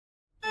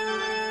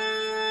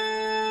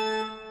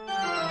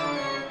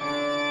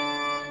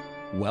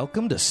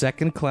Welcome to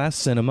Second Class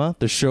Cinema,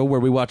 the show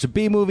where we watch a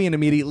B movie and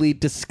immediately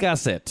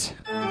discuss it.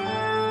 I'm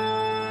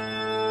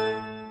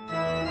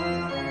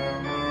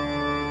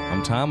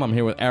Tom. I'm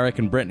here with Eric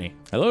and Brittany.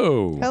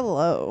 Hello.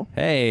 Hello.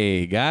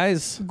 Hey,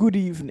 guys. Good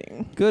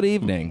evening. Good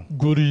evening.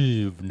 Good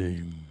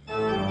evening.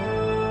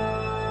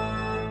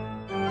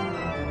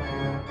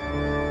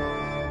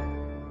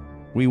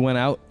 We went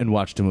out and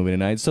watched a movie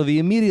tonight, so the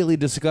immediately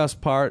discussed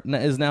part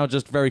is now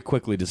just very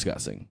quickly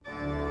discussing.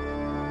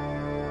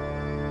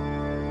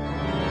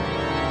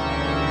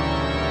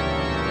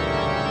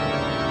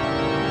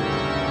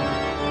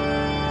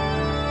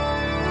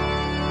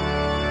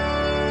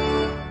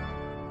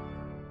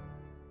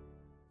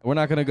 We're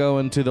not going to go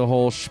into the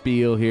whole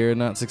spiel here,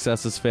 not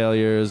successes,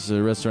 failures,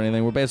 risks, or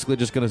anything. We're basically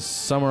just going to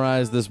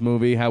summarize this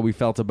movie, how we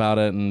felt about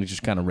it, and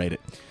just kind of rate it.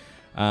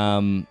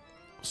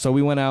 So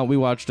we went out, we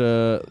watched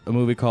a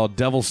movie called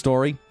Devil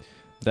Story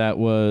that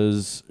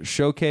was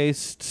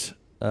showcased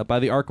by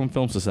the Arkham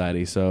Film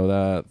Society.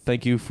 So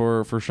thank you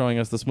for showing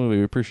us this movie.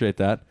 We appreciate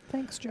that.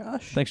 Thanks,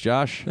 Josh. Thanks,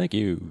 Josh. Thank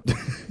you.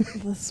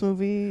 This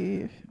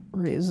movie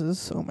raises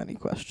so many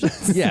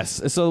questions.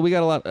 Yes, so we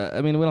got a lot.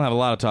 I mean, we don't have a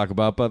lot to talk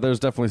about, but there's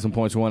definitely some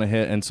points we want to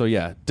hit. And so,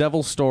 yeah,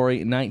 Devil Story,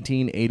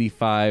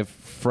 1985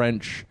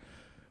 French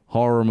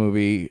horror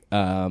movie.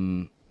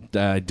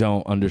 I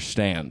don't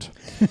understand.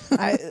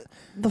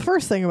 The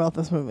first thing about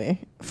this movie,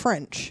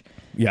 French.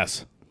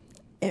 Yes.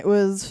 It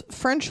was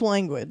French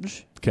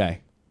language,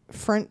 Okay.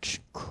 French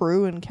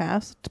crew and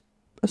cast,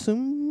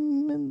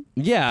 assume.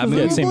 Yeah, I mean,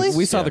 Presumably?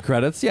 we saw the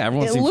credits. Yeah,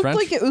 everyone It seems looked French.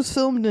 like it was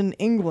filmed in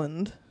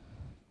England,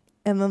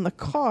 and then the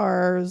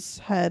cars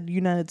had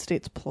United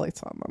States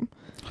plates on them.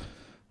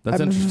 That's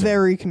I'm interesting.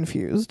 very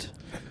confused.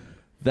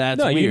 That's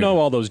No, weird. you know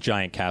all those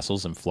giant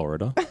castles in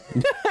Florida.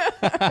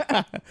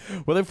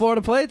 Were they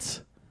Florida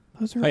plates?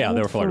 Those are Oh, yeah, they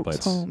old were Florida folks'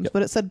 plates. homes, Yep.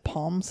 but it said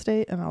Palm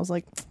State, and I was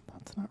like,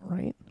 that's not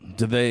right.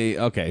 Did they?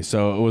 Okay,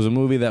 so it was a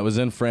movie that was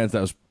in France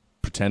that was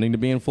pretending to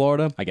be in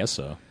Florida. I guess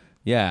so.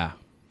 Yeah.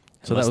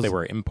 So Unless that was, they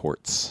were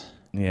imports.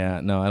 Yeah.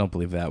 No, I don't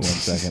believe that. 1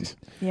 second.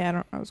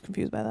 Yeah, I was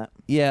confused by that.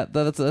 Yeah,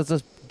 that's a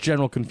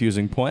general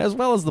confusing point, as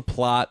well as the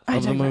plot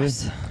of the movie.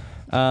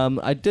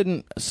 I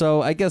didn't.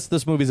 So I guess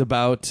this movie's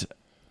about.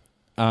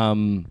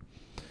 Go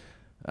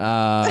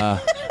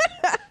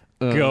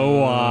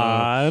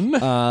on.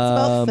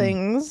 About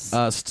things.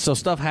 So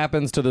stuff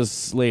happens to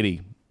this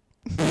lady.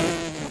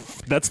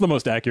 That's the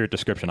most accurate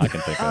description I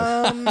can think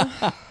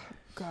of.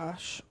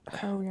 Gosh,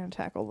 how are we going to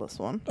tackle this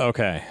one?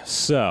 Okay,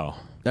 so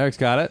Eric's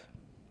got it.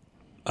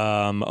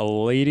 a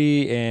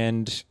lady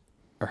and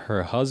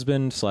her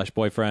husband /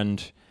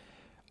 boyfriend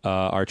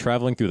are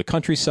traveling through the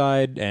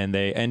countryside, and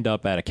they end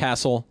up at a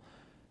castle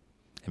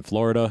in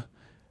Florida.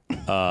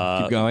 Keep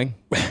going.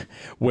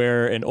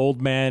 Where an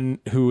old man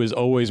who is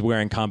always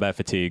wearing combat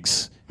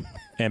fatigues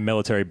and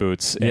military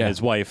boots and Yeah.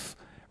 his wife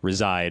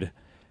reside.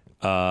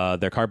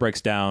 Their car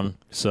breaks down,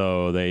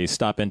 so they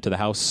stop into the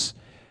house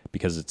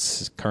because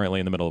it's currently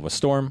in the middle of a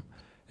storm,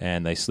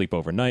 and they sleep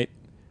overnight.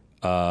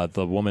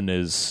 The woman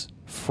is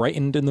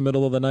frightened in the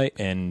middle of the night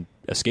and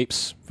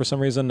escapes for some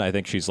reason. I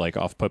think she's like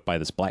off put by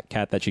this black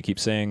cat that she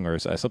keeps seeing, or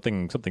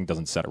something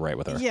doesn't set right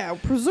with her. Yeah,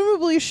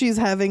 presumably she's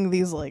having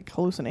these like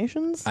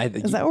hallucinations.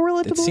 Is that what we're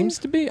led to It believe? seems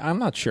to be. I'm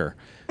not sure.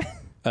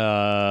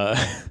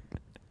 I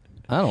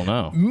don't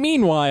know.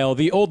 Meanwhile,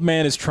 the old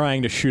man is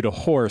trying to shoot a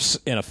horse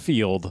in a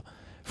field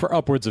for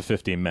upwards of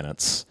 15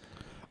 minutes.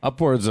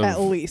 Upwards of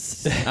At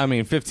least. I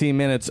mean, 15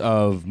 minutes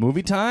of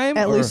movie time.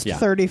 At or- least Yeah.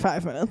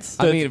 35 minutes.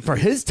 I mean, for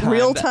his time,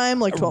 Real time,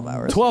 like 12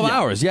 hours. 12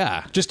 hours.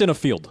 Yeah. Just in a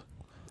field.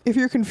 If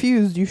you're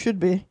confused, you should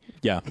be.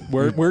 Yeah,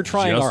 we're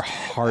trying Just- our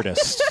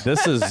hardest.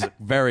 This is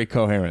very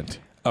coherent.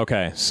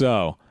 Okay,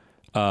 so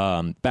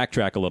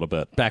backtrack a little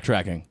bit.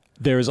 Backtracking.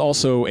 There's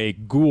also a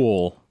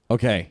ghoul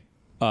Okay.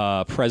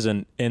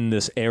 present in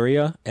this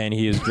area, and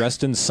he is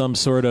dressed in some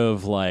sort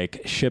of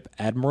like ship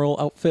admiral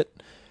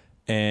outfit,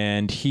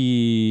 and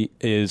he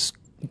is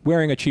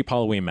wearing a cheap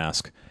Halloween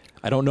mask.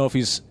 I don't know if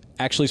he's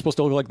actually supposed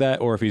to look like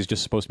that or if he's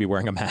just supposed to be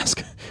wearing a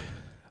mask.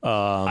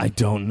 I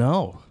don't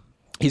know.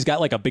 He's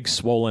got like a big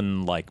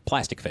swollen like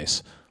plastic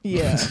face.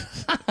 Yeah.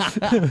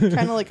 Kind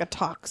of like a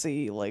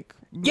toxy, like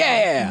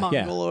Yeah.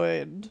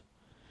 mongoloid.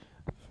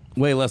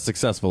 Way less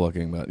successful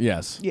looking, but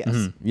yes.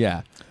 Yes.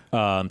 Yeah.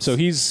 So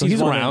he's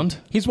he's wandering- around.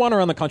 He's wandering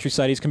around the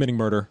countryside. He's committing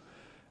murder.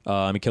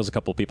 He kills a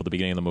couple of people at the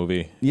beginning of the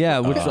movie. Yeah,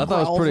 which I thought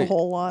was Growls pretty. a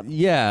whole lot.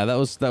 Yeah, that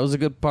was a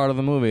good part of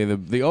the movie.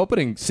 The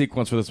opening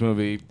sequence for this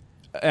movie,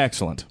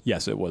 excellent.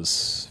 Yes, it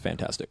was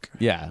fantastic.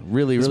 Yeah,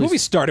 really, This really. movie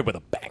started with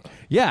a bang.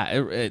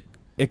 Yeah,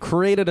 it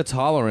created a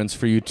tolerance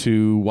for you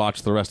to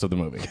watch the rest of the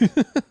movie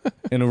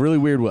in a really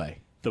weird way.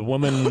 The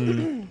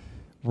woman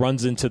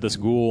runs into this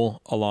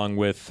ghoul along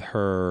with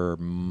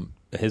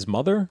his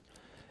mother,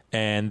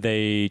 and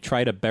they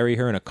try to bury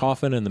her in a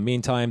coffin. In the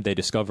meantime, they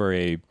discover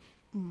a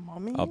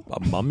Mummy? a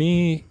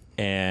mummy,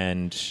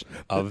 and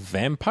a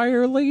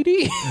vampire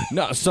lady.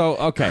 No, so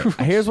okay.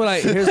 Here's what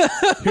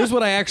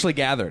I actually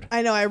gathered.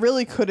 I know. I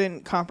really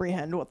couldn't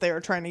comprehend what they were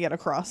trying to get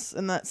across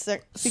in that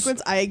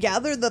sequence. I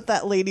gathered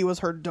that lady was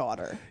her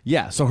daughter.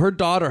 Yeah, so her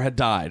daughter had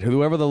died.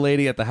 Whoever the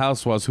lady at the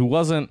house was, who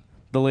wasn't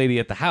the lady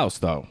at the house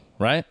though,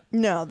 right?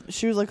 No,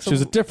 she was like She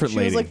was a different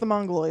lady. She was like the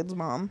Mongoloid's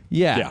mom.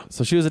 Yeah.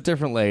 So she was a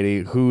different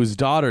lady whose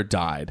daughter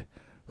died,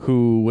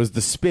 who was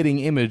the spitting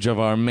image of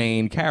our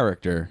main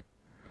character.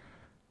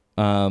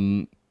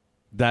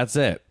 That's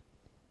it.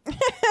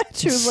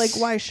 She was like,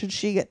 why should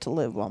she get to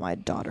live while my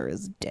daughter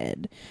is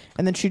dead?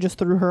 And then she just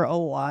threw her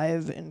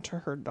alive into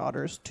her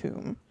daughter's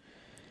tomb.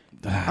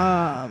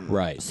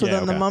 Right. So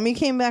then the mummy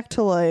came back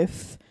to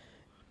life,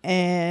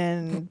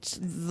 and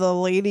the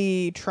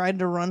lady tried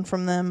to run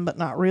from them, but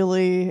not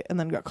really, and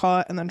then got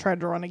caught, and then tried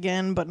to run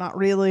again, but not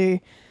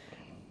really.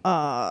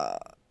 Then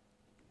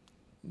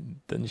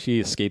she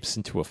escapes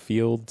into a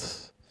field,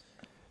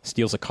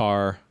 steals a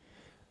car,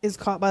 Is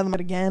caught by them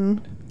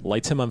again.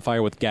 lights him on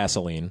fire with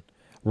gasoline,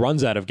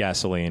 runs out of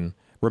gasoline,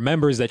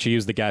 remembers that she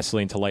used the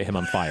gasoline to light him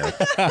on fire.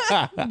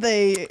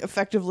 They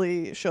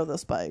effectively show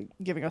this by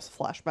giving us a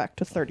flashback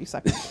to 30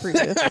 seconds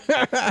previous.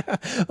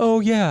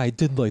 Oh, yeah, I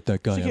did light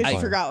that guy In case you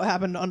forgot what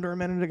happened under a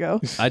minute ago.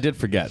 I did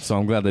forget, so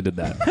I'm glad they did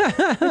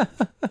that.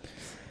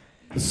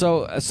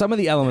 So some of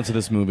the elements of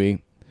this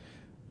movie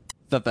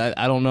that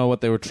I don't know what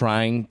they were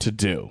trying to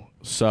do.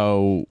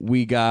 So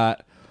we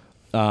got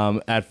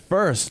at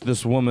first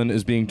this woman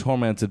is being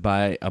tormented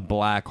by a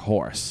black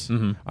horse.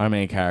 Our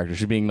main character,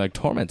 she's being like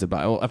tormented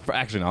by. Well,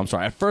 actually, no, I'm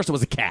sorry. At first it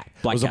was a cat.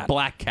 It was a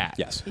black cat.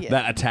 Yes. Yeah.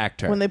 That attacked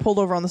her. When they pulled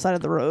over on the side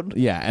of the road.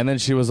 Yeah, and then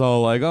she was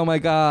all like, "Oh my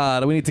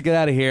god, we need to get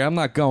out of here. I'm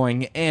not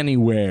going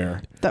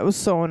anywhere." That was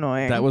so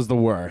annoying. That was the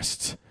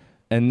worst.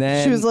 And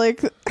then She was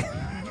like...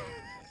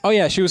 Oh,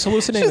 yeah, she was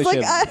hallucinating. She's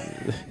like,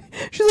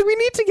 she's like, we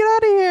need to get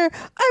out of here.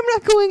 I'm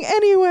not going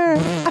anywhere.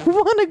 I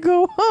want to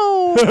go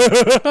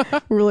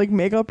home. We're like,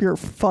 make up your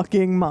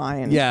fucking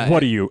mind. yeah,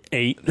 What are you,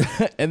 8?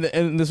 and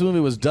this movie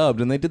was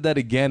dubbed, and they did that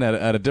again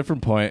at a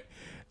different point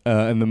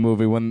in the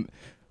movie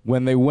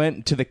when they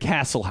went to the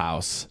castle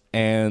house,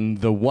 and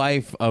the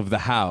wife of the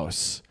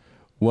house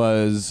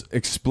was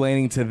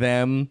explaining to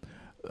them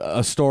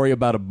a story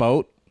about a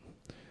boat.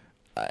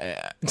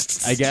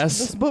 I guess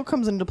This boat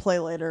comes into play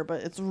later,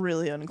 but it's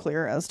really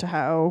unclear as to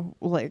how,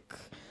 like,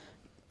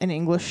 an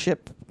English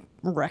ship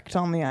wrecked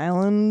on the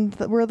island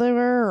where they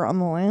were, or on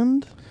the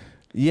land.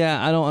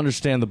 Yeah, I don't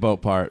understand the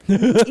boat part,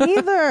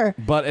 Either.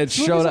 but it This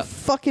showed movie's up. a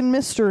fucking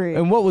mystery.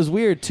 And what was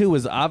weird too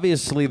was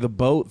obviously the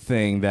boat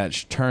thing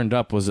that turned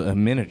up was a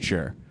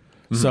miniature.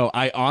 So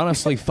I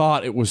honestly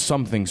thought it was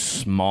something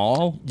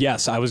small.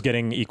 Yes, I was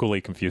getting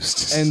equally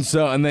confused.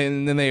 And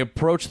then they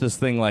approach this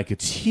thing like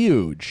it's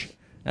huge.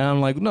 And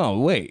I'm like, no,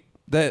 wait.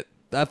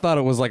 I thought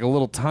it was like a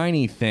little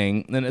tiny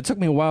thing. And it took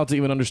me a while to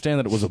even understand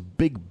that it was a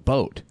big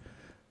boat.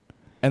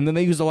 And then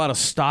they used a lot of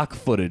stock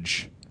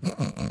footage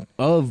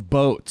of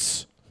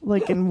boats.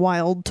 Like in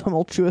wild,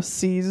 tumultuous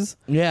seas.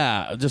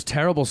 Yeah, just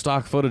terrible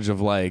stock footage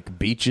of like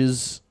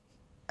beaches.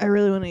 I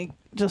really want to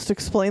just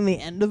explain the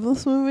end of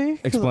this movie.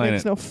 'Cause Explain it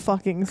makes it. no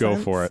fucking Go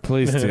sense. for it.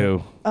 Please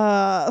do.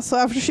 So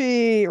after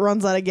she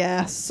runs out of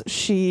gas,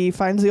 she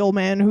finds the old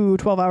man who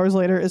 12 hours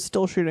later is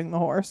still shooting the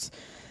horse.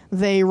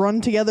 They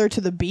run together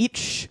to the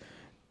beach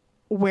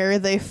where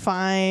they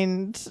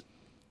find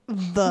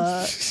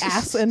the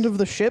ass end of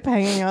the ship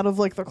hanging out of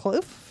like the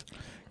cliff.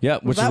 Yeah,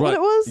 which that is what it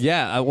was?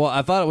 Yeah, well,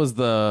 I thought it was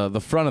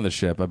the front of the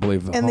ship, I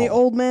believe. And the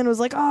old man was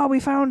like, "Oh, we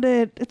found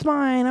it. It's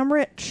mine. I'm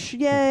rich.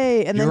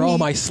 Yay." And You're then all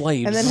my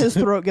slaves. And then his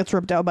throat gets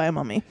ripped out by a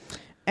mummy.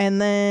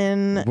 And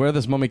then where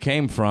this mummy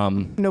came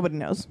from. nobody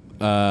knows.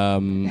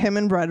 Him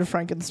and Bride of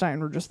Frankenstein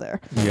were just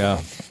there.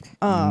 Yeah,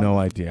 no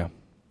idea.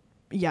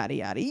 Yada,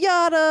 yada,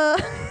 yada.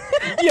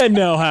 You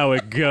know how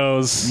it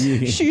goes.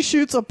 She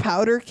shoots a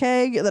powder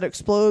keg that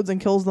explodes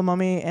and kills the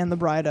mummy and the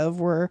bride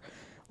of, we're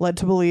led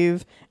to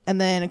believe.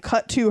 And then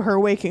cut to her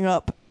waking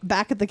up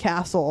back at the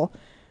castle.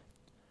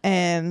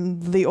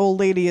 And the old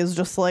lady is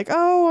just like,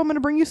 "Oh, I'm going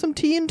to bring you some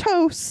tea and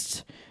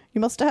toast.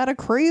 You must have had a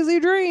crazy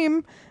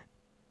dream."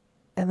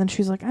 And then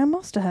she's like, "I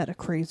must have had a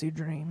crazy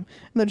dream."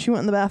 And then she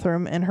went in the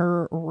bathroom and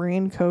her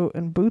raincoat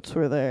and boots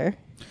were there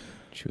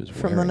She was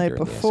from the wearing night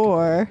during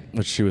before.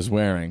 Which she was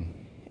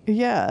wearing.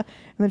 Yeah. And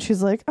then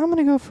she's like, "I'm going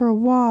to go for a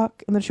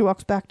walk." And then she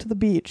walks back to the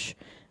beach.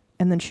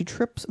 And then she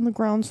trips and the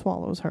ground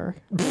swallows her.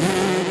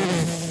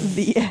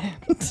 The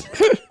end.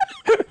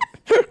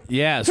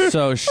 Yeah,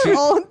 so she. For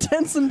all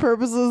intents and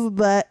purposes,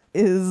 that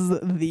is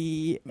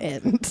the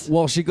end.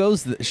 Well, she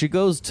goes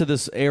to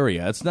this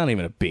area. It's not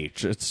even a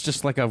beach. It's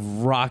just like a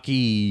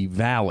rocky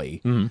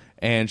valley,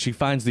 and she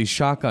finds these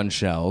shotgun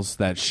shells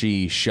that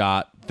she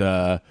shot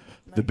the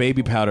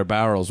baby powder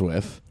barrels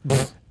with,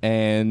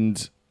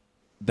 and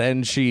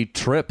then she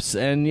trips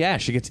and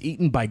she gets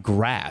eaten by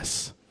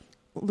grass.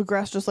 The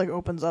grass just like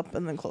opens up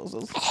and then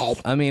closes.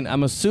 I mean,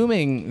 I'm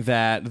assuming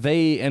that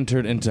they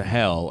entered into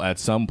hell at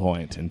some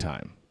point in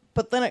time.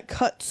 But then it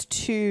cuts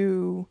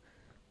to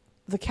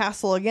the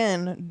castle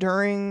again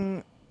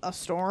during a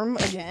storm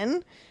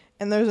again.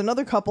 and there's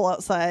another couple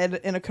outside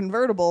in a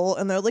convertible,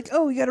 and they're like,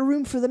 oh, you got a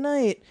room for the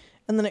night.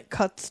 And then it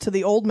cuts to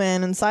the old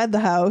man inside the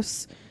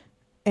house,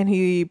 and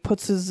he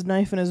puts his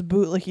knife in his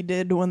boot like he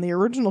did when the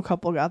original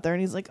couple got there,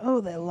 and he's like,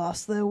 oh, they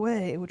lost their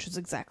way, which is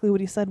exactly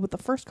what he said with the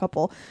first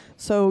couple.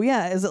 So,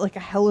 yeah, is it like a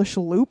hellish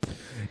loop?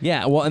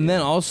 Yeah, well, and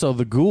then also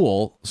the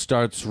ghoul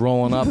starts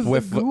rolling up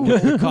with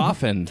the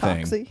coffin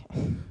thing. Toxie.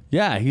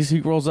 Yeah,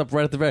 he rolls up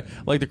right at the very...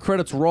 Like, the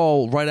credits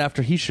roll right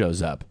after he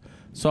shows up.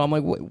 So I'm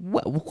like,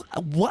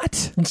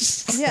 what?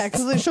 Yeah,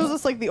 because it shows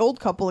us like the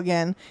old couple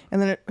again,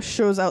 and then it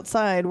shows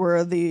outside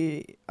where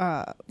the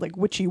like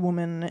witchy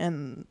woman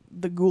and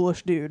the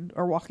ghoulish dude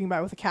are walking by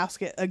with a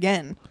casket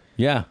again.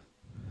 Yeah.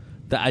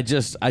 I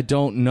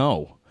don't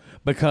know.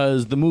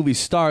 Because the movie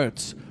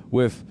starts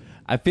with...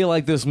 I feel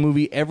like this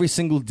movie, every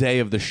single day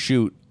of the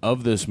shoot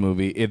of this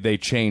movie, they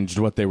changed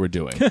what they were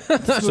doing.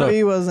 This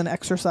movie was an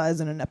exercise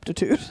in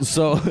ineptitude.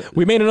 So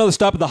We made another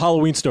stop at the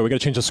Halloween store. We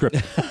got to change the script.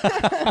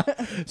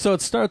 So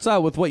it starts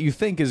out with what you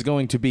think is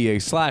going to be a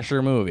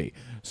slasher movie.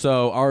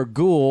 So our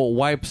ghoul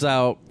wipes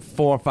out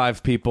 4 or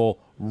 5 people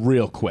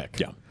real quick.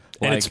 Yeah.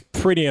 And it's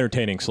pretty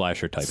entertaining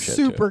slasher type shit,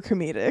 too. Super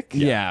comedic.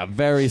 Yeah,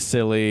 very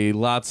silly.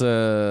 Lots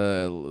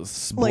of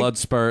blood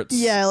spurts.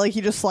 Yeah, like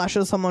he just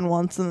slashes someone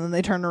once, and then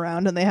they turn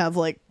around and they have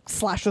like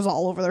slashes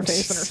all over their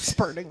face and are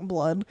spurting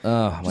blood.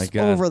 Oh, my Just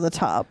God. over the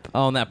top.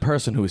 Oh, and that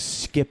person who was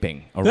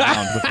skipping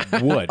around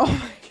with wood.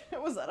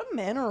 Was that a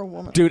man or a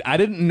woman? Dude, I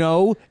didn't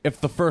know if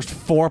the first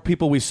 4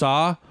 people we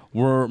saw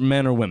were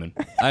men or women.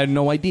 I had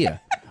no idea.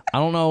 I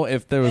don't know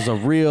if there was a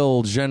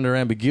real gender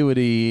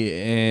ambiguity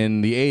in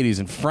the 80s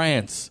in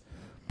France,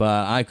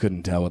 but I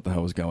couldn't tell what the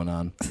hell was going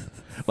on.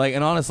 Like,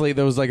 and honestly,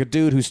 there was like a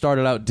dude who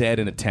started out dead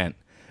in a tent.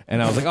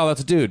 And I was like, oh,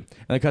 that's a dude.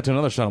 And they cut to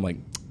another shot. I'm like,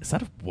 is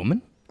that a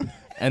woman?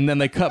 And then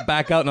they cut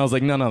back out, and I was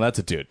like, no, that's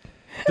a dude.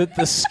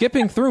 The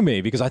skipping threw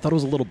me because I thought it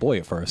was a little boy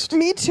at first.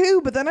 Me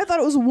too, but then I thought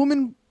it was a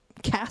woman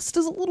cast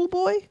as a little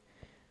boy.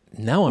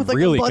 Now I'm With like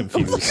really a with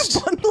confused.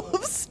 like a bundle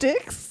of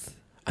sticks.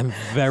 I'm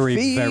very,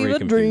 Feed very a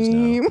confused now.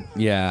 dream.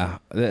 Yeah,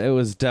 it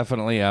was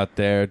definitely out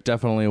there.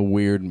 Definitely a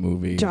weird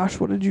movie. Josh,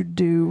 what did you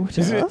do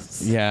to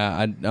us?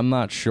 Yeah, I'm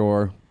not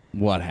sure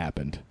what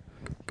happened,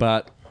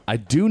 but I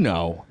do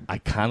know I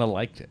kind of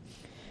liked it.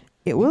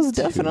 It was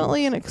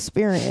definitely an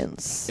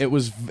experience. It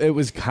was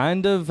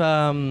kind of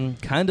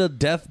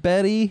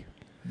deathbed-y,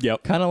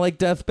 Yep. kind of like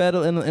Deathbed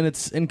in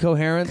its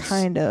incoherence,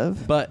 Kind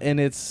of. but in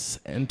its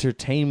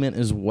entertainment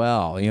as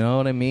well. You know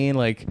what I mean?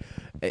 Like,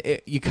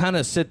 you kind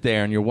of sit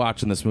there and you're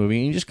watching this movie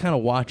and you just kind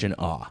of watch in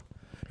awe.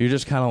 You're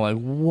just kind of like,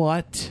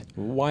 what?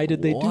 Why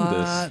did they do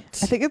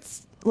this? I think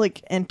it's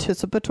like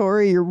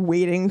anticipatory. You're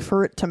waiting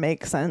for it to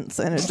make sense,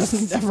 and it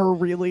just never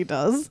really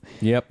does.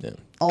 Yep. Yeah.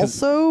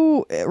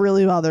 Also, it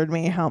really bothered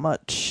me how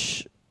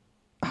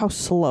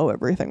slow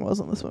everything was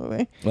in this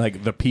movie.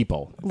 Like the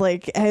people.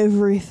 Like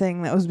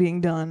everything that was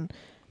being done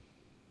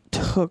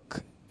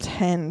took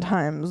 10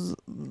 times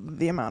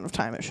the amount of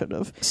time it should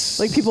have.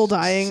 Like people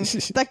dying.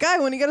 That guy,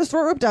 when he got his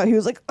throat ripped out, he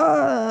was like,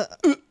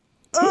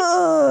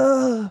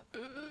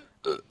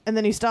 and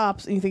then he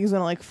stops and you think he's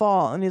gonna like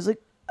fall, and he's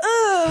like,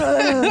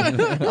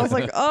 I was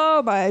like,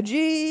 oh my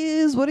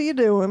jeez, what are you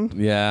doing?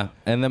 Yeah,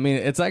 and I mean,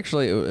 it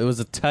was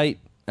a tight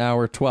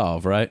hour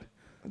 12, right?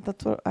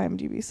 That's what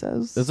IMDb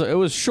says. It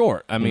was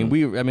short. I mean,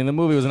 the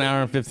movie was an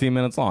hour and 15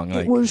 minutes long.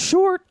 Like, It was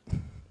short.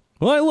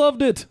 well, I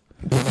loved it.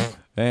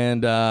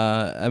 And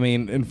I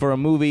mean, and for a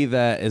movie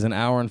that is an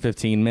hour and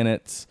 15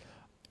 minutes,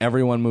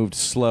 everyone moved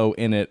slow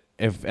in it.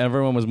 If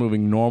everyone was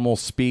moving normal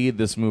speed,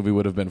 this movie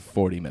would have been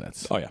 40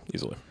 minutes. Oh, yeah,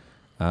 easily.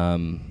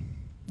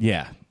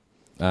 Yeah.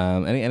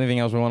 Anything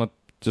else we want to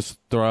just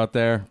throw out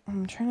there?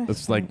 I'm trying to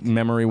It's like think.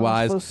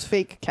 memory-wise. Those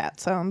fake cat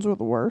sounds were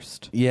the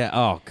worst. Yeah.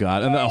 Oh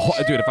God. And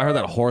dude, if I heard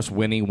that horse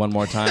whinny one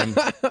more time,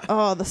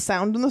 Oh, the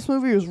sound in this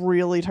movie was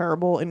really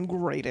terrible and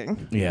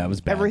grating. yeah, it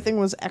was bad. Everything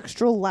was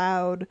extra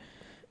loud.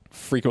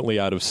 Frequently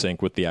out of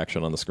sync with the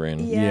action on the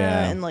screen.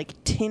 Yeah. And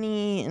like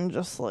tinny and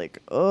just like,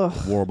 ugh.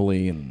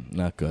 warbly and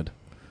not good.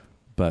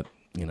 But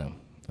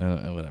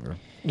whatever.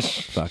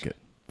 Fuck it.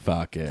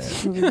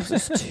 This movie was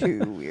just too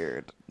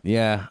weird.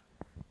 Yeah.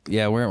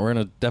 Yeah, we're in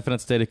a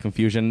definite state of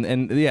confusion,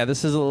 and yeah,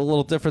 this is a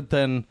little different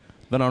than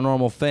our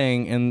normal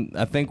thing, and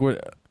I think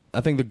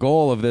the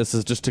goal of this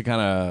is just to kind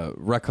of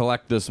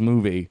recollect this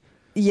movie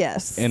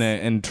Yes.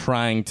 and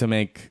trying to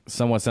make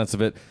somewhat sense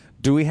of it.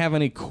 Do we have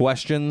any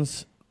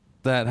questions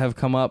that have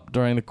come up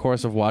during the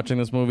course of watching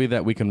this movie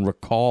that we can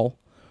recall?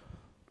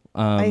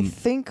 I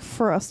think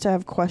for us to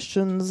have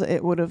questions,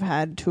 it would have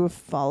had to have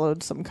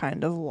followed some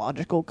kind of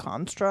logical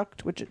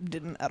construct, which it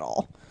didn't at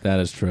all. That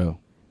is true.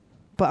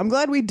 But I'm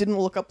glad we didn't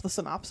look up the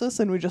synopsis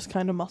and we just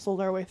kind of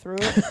muscled our way through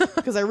it,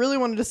 because I really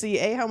wanted to see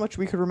A, how much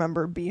we could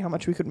remember, B, how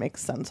much we could make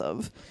sense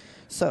of.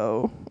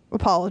 So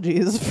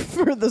apologies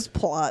for this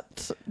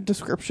plot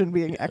description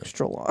being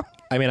extra long.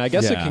 I mean, I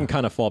guess it Yeah. can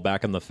kind of fall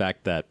back on the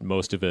fact that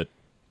most of it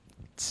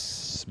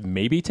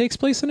maybe takes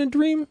place in a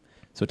dream,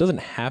 so it doesn't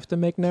have to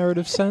make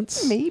narrative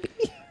sense. Maybe.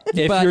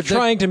 If But you're the-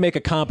 trying to make a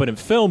competent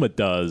film, it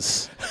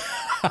does.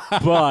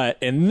 But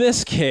in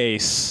this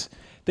case,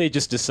 they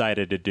just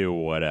decided to do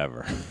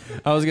whatever.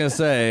 I was gonna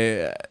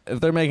say, if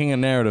they're making a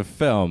narrative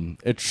film,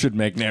 it should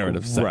make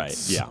narrative sense.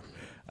 Right,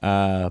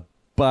 yeah.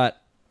 But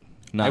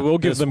not I will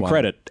give this them one.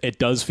 credit. It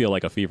does feel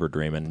like a fever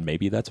dream, and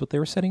maybe that's what they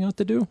were setting out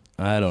to do.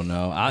 I don't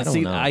know. I don't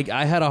see. know.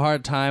 I had a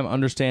hard time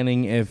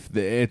understanding if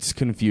its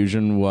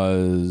confusion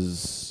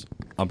was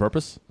on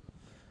purpose.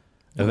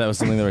 If that was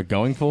something they were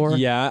going for.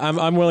 Yeah,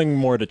 I'm willing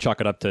more to chalk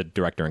it up to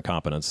director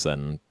incompetence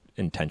than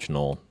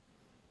intentional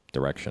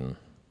direction.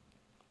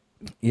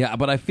 Yeah,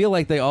 but I feel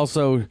like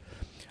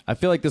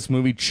this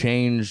movie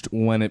changed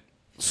when it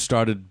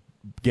started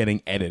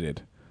getting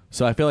edited.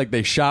 So I feel like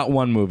they shot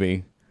one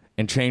movie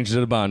and changed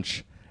it a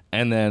bunch,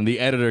 and then the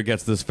editor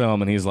gets this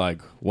film and he's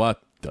like,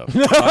 "What the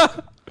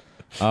fuck?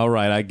 All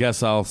right, I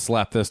guess I'll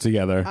slap this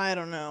together." I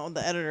don't know.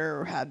 The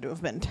editor had to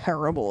have been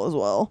terrible as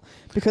well,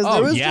 because Oh,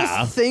 there was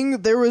yeah.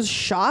 there was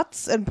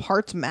shots and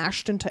parts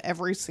mashed into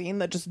every scene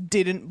that just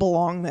didn't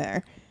belong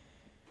there.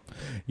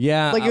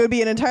 Yeah, Like, it would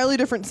be an entirely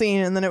different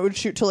scene, and then it would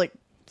shoot to like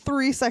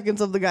 3 seconds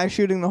of the guy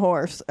shooting the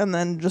horse, and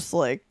then just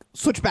like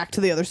switch back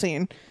to the other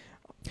scene.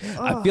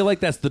 I feel like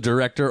that's the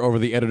director over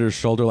the editor's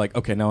shoulder. Like,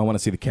 okay, now I want to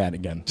see the cat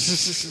again.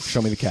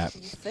 Show me the cat.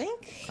 You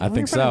think? I think wonder if I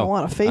have so. a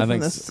lot of faith I in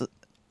think this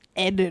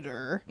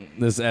editor.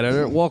 This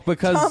editor, well,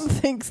 because Tom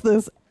thinks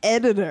this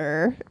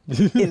editor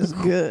is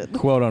good.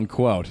 quote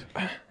unquote.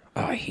 Oh,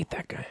 I hate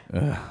that guy.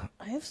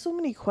 I have so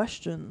many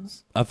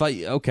questions. I thought,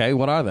 okay,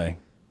 what are they?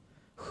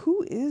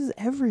 Who is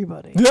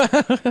everybody?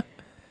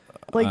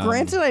 Like,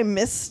 granted, I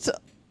missed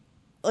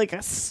like a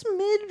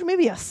smidge,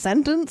 maybe a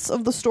sentence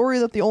of the story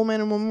that the old man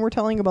and woman were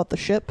telling about the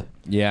ship,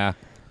 Yeah.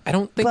 I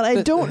don't think but I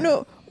that- don't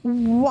know,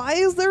 why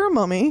is there a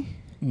mummy?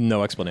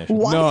 No explanation.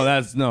 Why? No,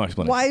 that's no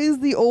explanation. Why is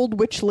the old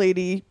witch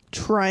lady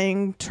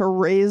trying to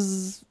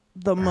raise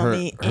the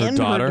mummy her and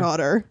daughter? her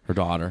daughter? Her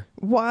daughter.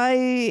 Why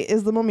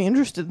is the mummy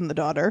interested in the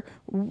daughter?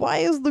 Why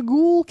is the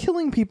ghoul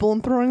killing people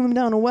and throwing them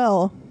down a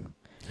well?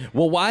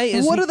 Well, why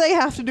is What he, do they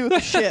have to do with the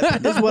ship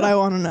is what I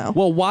want to know.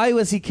 Well, why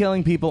was he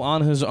killing people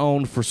on his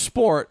own for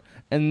sport,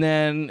 and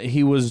then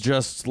he was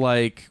just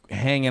like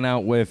hanging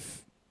out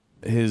with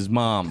his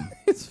mom,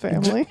 His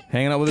family.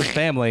 hanging out with his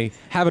family,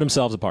 Having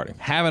himself a party.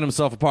 having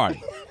himself a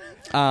party.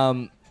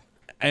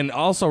 And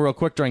also, real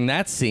quick, during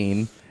that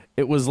scene,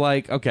 it was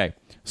like, okay,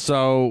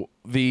 so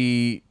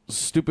the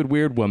stupid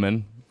weird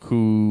woman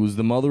who's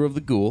the mother of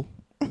the ghoul,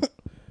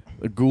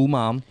 the ghoul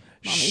mom,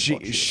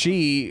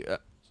 she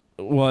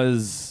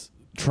was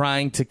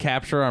trying to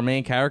capture our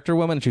main character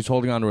woman, and she's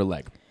holding onto her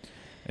leg.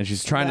 And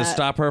she's trying to That-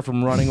 stop her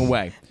from running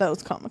away. That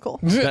was comical.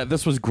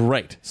 This was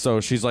great. So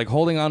she's like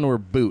holding onto her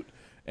boot,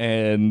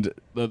 and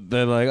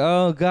they're like,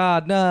 "Oh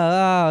God,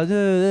 no!"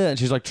 And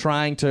she's like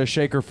trying to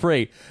shake her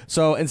free.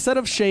 So instead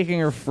of shaking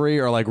her free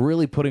or like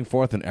really putting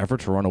forth an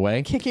effort to run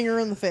away, Kicking her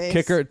in the face.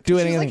 Kick her, do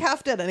She's anything. like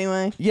half dead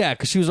anyway. yeah,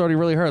 because she was already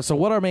really hurt. So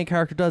what our main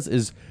character does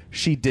is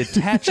she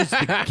detaches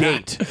the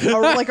gate,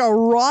 Like a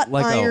wrought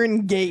Like a-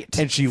 iron gate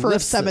and she for a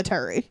lifts it.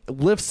 cemetery.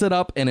 lifts it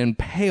up, and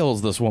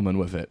impales this woman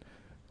with it.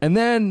 And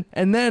then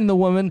the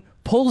woman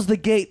pulls the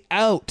gate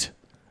out,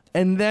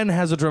 and then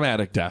has a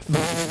dramatic death.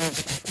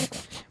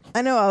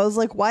 I know. I was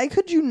like, why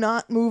could you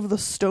not move the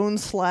stone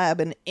slab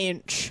an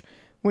inch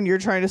when you're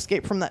trying to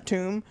escape from that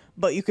tomb,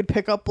 but you could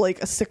pick up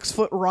like a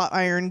 6-foot wrought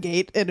iron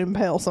gate and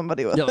impale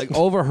somebody with Yeah, it? like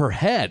over her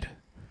head.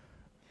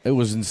 It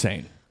was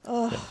insane.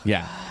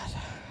 Yeah.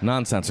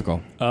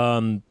 Nonsensical.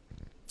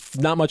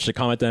 Not much to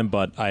comment then,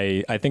 but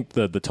I think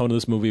the tone of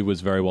this movie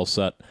was very well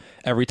set.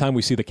 Every time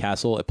we see the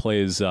castle, it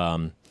plays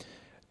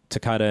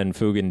Toccata and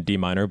Fugue in D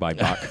minor by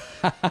Bach.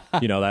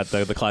 You know, that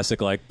the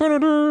classic like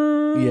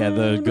Yeah,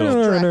 the good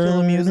old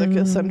Dracula music,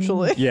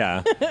 essentially.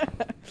 yeah.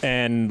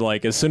 And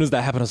like as soon as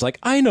that happened, I was like,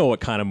 I know what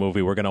kind of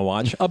movie we're gonna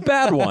watch. A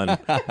bad one.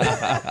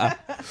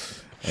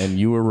 and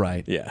you were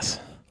right. Yes.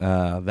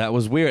 That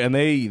was weird, and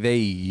they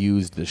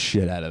used the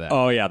shit out of that.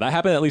 Oh yeah, that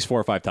happened at least 4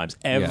 or 5 times.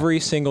 Every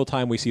single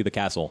time we see the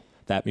castle,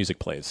 that music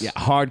plays. Yeah,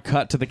 hard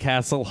cut to the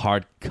castle,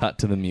 hard cut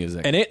to the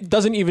music. And it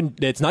doesn't even,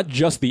 it's not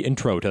just the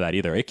intro to that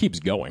either. It keeps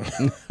going.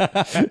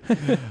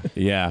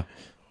 Yeah.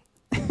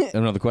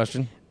 Another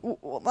question?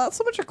 Well, not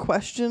so much a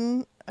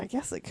question. I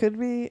guess it could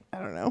be. I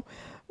don't know.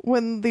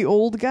 When the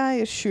old guy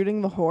is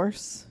shooting the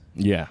horse,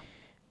 Yeah.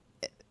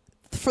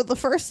 for the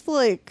first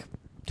like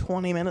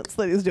 20 minutes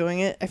that he's doing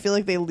it, I feel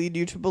like they lead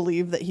you to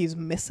believe that he's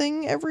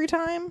missing every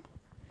time.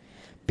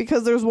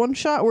 Because there's one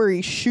shot where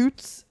he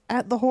shoots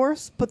at the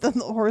horse, but then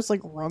the horse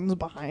like runs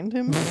behind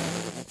him.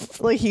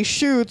 Like he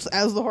shoots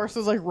as the horse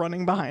is like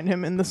running behind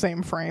him in the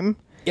same frame.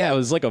 Yeah, it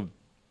was like a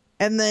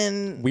And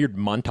then weird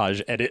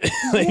montage edit.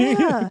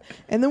 yeah.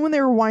 And then when they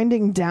were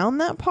winding down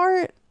that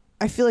part,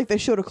 I feel like they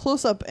showed a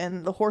close up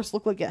and the horse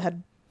looked like it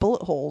had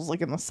bullet holes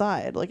like in the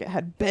side, like it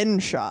had been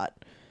shot.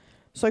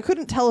 So I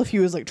couldn't tell if he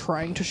was like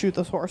trying to shoot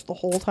this horse the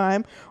whole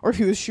time or if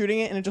he was shooting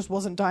it and it just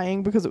wasn't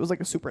dying because it was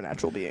like a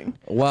supernatural being.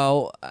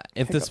 Well,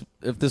 if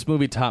this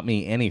movie taught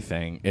me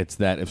anything, it's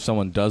that if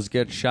someone does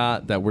get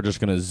shot, that we're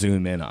just going to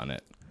zoom in on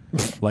it,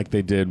 like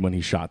they did when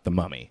he shot the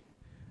mummy.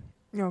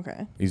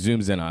 Okay. He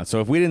zooms in on it.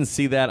 So if we didn't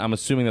see that, I'm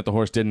assuming that the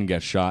horse didn't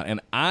get shot.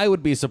 And I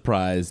would be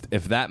surprised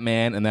if that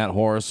man and that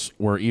horse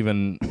were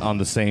even on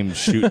the same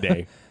shoot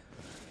day.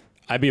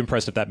 I'd be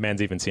impressed if that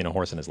man's even seen a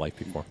horse in his life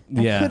before.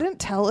 I couldn't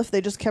tell if they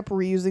just kept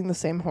reusing the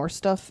same horse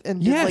stuff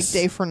and did like Yes.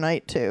 day for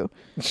night too.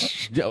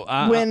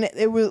 When When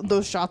it was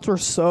those shots were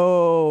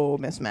so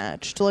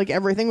mismatched. Like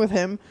everything with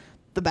him,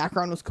 the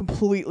background was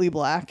completely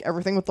black.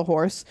 Everything with the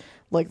horse,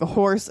 like the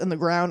horse and the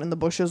ground and the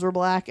bushes were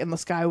black, and the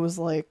sky was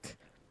like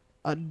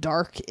a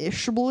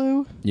dark-ish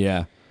blue.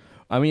 Yeah.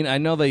 I mean, I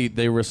know they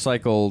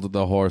recycled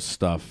the horse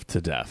stuff to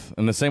death.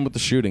 And the same with the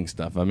shooting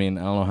stuff. I mean,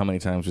 I don't know how many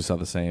times we saw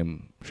the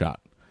same shot.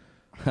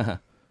 Got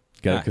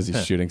it because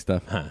he's shooting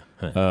stuff.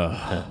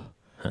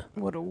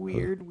 What a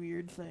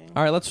weird thing.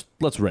 All right,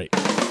 let's rate.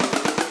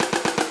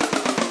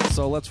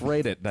 So let's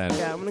rate it then.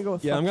 Yeah, I'm gonna go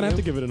with Yeah, fuck I'm gonna you. have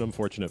to give it an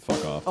unfortunate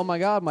fuck off. Oh my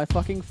god, my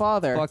fucking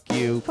father. Fuck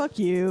you. Fuck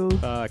you.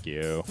 Fuck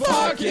you.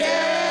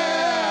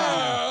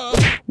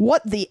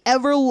 What the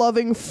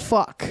ever-loving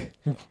fuck?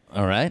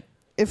 All right.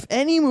 If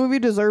any movie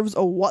deserves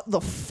a what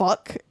the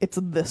fuck, it's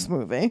this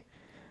movie.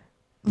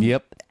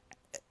 Yep.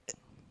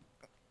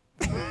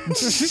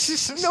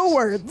 No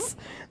words.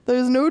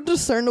 There's no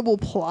discernible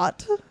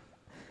plot.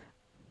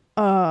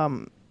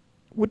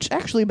 Which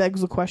actually begs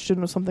the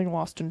question of something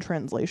lost in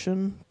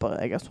translation, but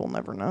I guess we'll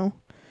never know.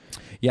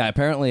 Yeah,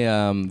 apparently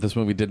this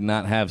movie did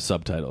not have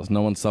subtitles.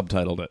 No one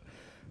subtitled it.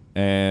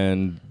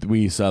 And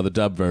we saw the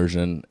dub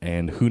version,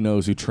 and who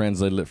knows who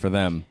translated it for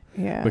them.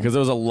 Yeah. Because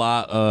there was a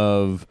lot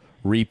of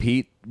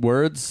repeat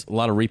words, a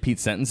lot of repeat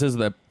sentences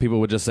that people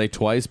would just say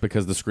twice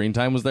because the screen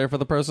time was there for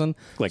the person.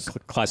 Like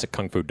classic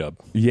kung fu dub.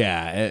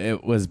 Yeah,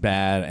 it was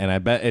bad, and I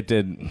bet it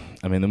did.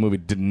 I mean, the movie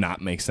did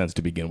not make sense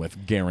to begin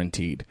with,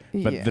 guaranteed.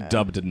 But the Yeah.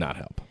 dub did not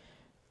help.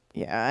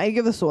 Yeah, I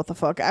give this a what the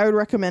fuck. I would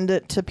recommend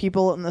it to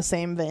people in the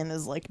same vein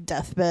as like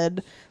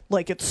Deathbed.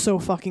 Like it's so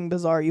fucking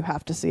bizarre you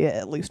have to see it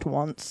at least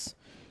once.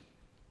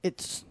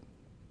 It's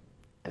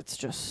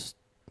just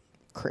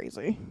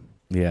crazy.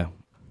 Yeah.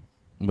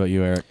 What about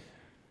you, Eric?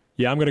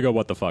 Yeah, I'm gonna go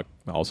what the fuck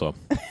also.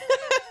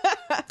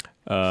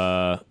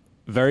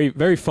 Very,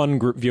 very fun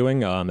group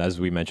viewing. As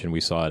we mentioned,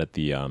 we saw it at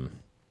the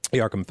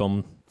Arkham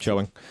Film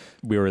showing.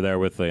 We were there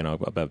with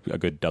about a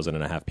good dozen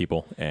and a half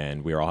people,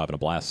 and we were all having a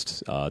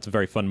blast. It's a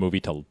very fun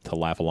movie to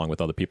laugh along with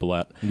other people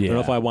at. I don't know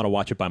if I want to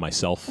watch it by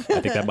myself. I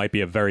think that might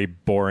be a very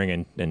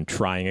boring and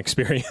trying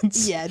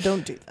experience. Yeah,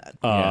 don't do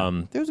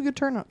that. There was a good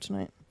turnout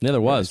tonight. Yeah,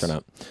 there was.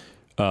 Turnout.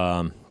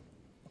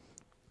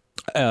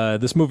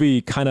 This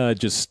movie kind of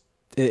just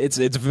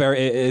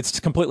it's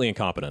completely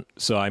incompetent.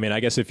 So I mean, I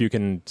guess if you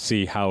can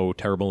see how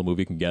terrible a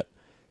movie can get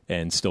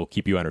and still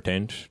keep you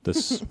entertained,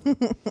 this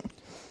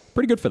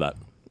pretty good for that.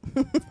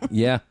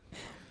 Yeah.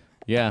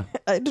 Yeah.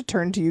 I had to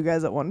turn to you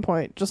guys at one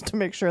point just to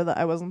make sure that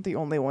I wasn't the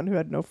only one who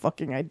had no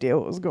fucking idea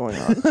what was going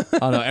on.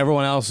 Oh, no,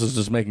 everyone else is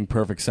just making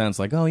perfect sense.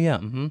 Like, oh, yeah,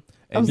 mm-hmm.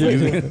 I was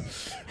And like, you,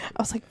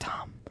 I was like,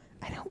 Tom,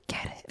 I don't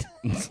get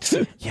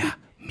it. yeah,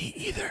 me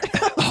either.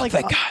 Oh,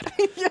 thank God.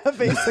 Yeah,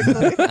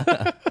 basically.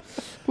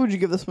 What would you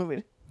give this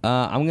movie?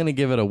 I'm going to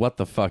give it a what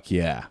the fuck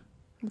yeah.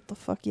 What the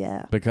fuck,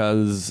 yeah.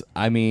 Because,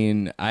 I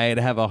mean, I'd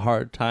have a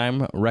hard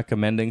time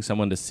recommending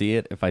someone to see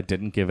it if I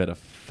didn't give it a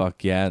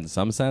fuck yeah in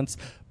some sense.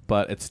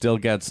 But it still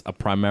gets a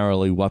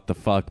primarily what the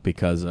fuck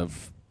because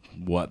of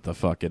what the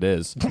fuck it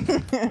is.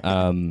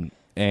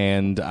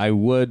 And I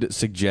would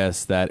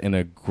suggest that in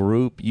a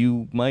group,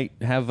 you might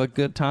have a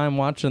good time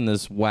watching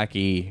this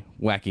wacky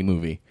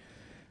movie.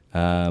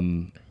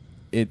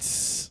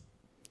 It's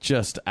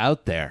just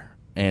out there,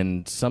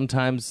 and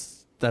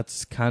sometimes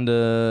that's kind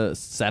of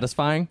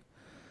satisfying.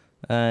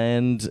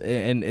 And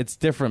it's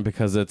different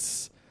because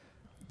it's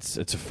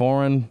a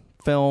foreign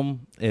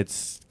film.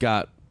 It's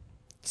got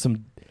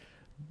some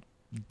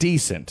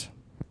decent,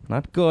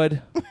 not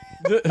good,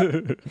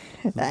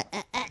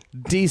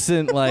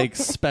 decent like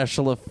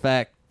special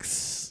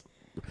effects,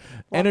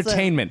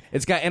 entertainment.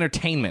 It's got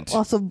entertainment.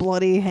 Lots of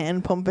bloody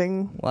hand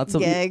pumping Lots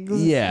of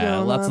gags. yeah,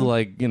 going lots on. of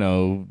like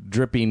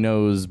drippy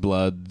nose,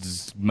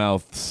 bloods,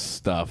 mouth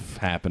stuff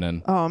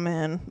happening. Oh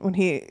man, when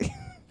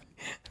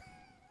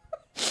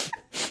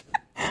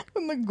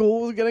when the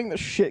ghoul was getting the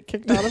shit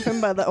kicked out of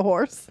him by that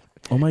horse.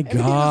 Oh my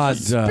god,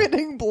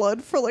 Spitting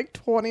blood for like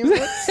 20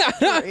 minutes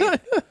straight.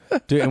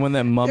 dude! And when that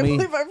I can't mummy,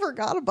 believe I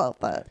forgot about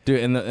that. dude,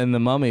 and the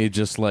mummy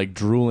just like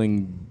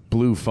drooling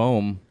blue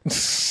foam.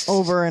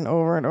 Over and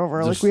over and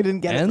over. Just Like we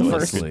didn't get it the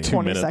endlessly. first 2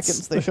 20 minutes.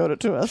 seconds they showed it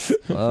to us.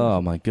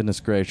 Oh my goodness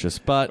gracious!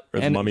 But Or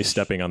the and- mummy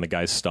stepping on the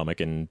guy's stomach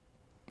and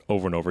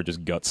over,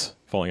 just guts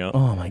falling out.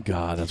 Oh my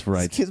god, that's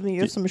right. Excuse me,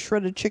 you have some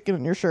shredded chicken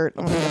in your shirt.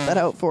 I'm going to get that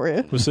out for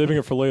you. We're saving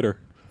it for later.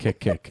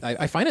 Kick.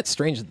 I find it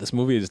strange that this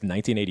movie is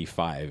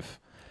 1985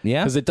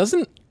 Yeah. because it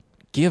doesn't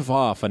give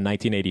off a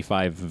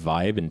 1985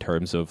 vibe in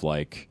terms of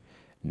like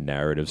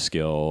narrative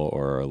skill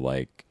or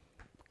like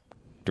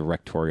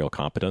directorial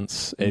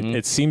competence.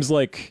 It seems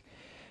like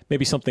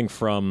maybe something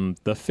from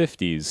the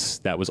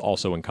 50s that was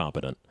also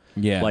incompetent.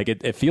 Yeah. Like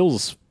it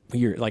feels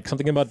weird. Like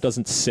something about it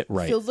doesn't sit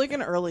right. Feels like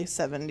an early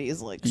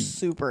 70s, like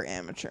super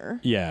amateur.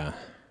 Yeah.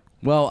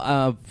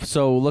 Well,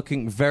 so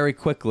looking very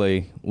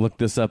quickly, looked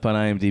this up on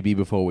IMDb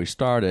before we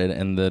started,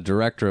 and the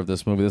director of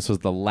this movie, this was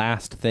the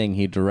last thing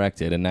he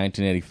directed in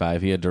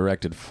 1985. He had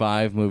directed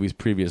 5 movies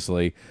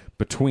previously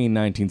between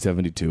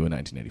 1972 and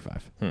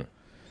 1985.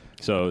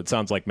 So it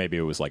sounds like maybe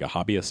it was like a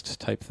hobbyist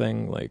type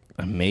thing. Like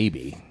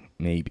Maybe.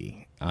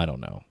 I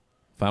don't know.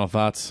 Final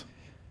thoughts?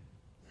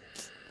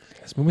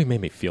 this movie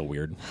made me feel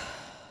weird.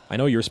 I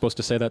know you were supposed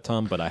to say that,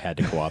 Tom, but I had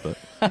to co-op it.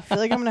 I feel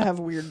like I'm gonna have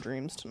weird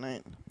dreams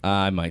tonight.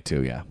 I might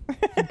too, yeah.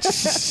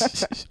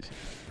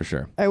 For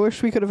sure. I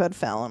wish we could have had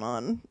Fallon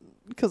on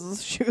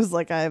because she was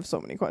like, I have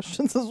so many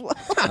questions as well.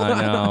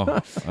 I know.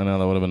 That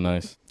would have been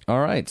nice. All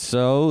right,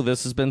 so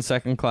this has been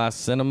Second Class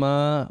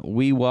Cinema.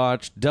 We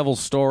watched Devil's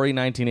Story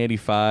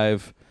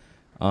 1985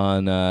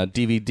 on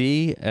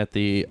DVD at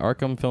the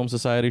Arkham Film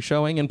Society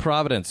showing in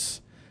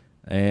Providence.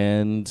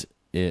 And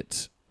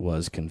it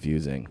was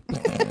confusing.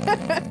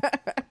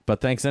 But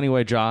thanks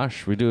anyway,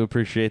 Josh. We do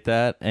appreciate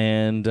that.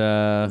 And It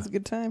was a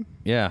good time.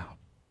 yeah,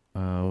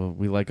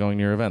 we like going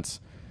to your events.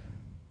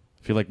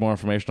 If you'd like more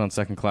information on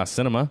Second Class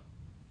Cinema,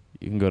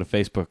 you can go to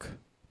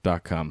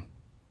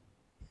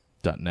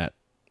facebook.com.net.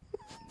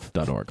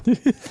 .org.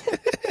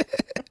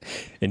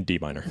 In D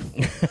minor.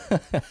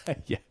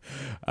 Yeah.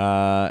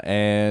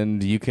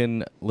 And you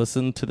can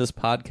listen to this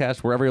podcast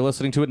wherever you're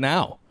listening to it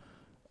now.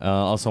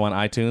 Also on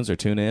iTunes or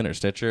TuneIn or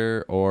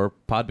Stitcher or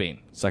Podbean.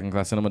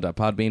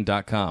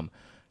 secondclasscinema.podbean.com.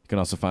 You can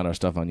also find our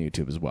stuff on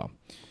YouTube as well.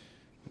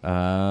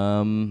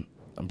 I'm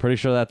pretty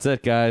sure that's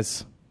it,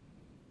 guys.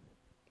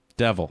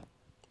 Devil.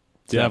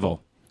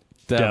 Devil.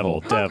 Devil,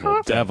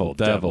 devil, devil, devil,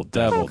 devil,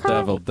 devil,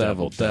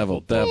 devil, devil, devil,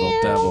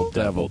 devil, devil,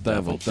 devil, devil,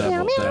 devil, devil,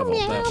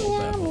 devil,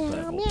 devil.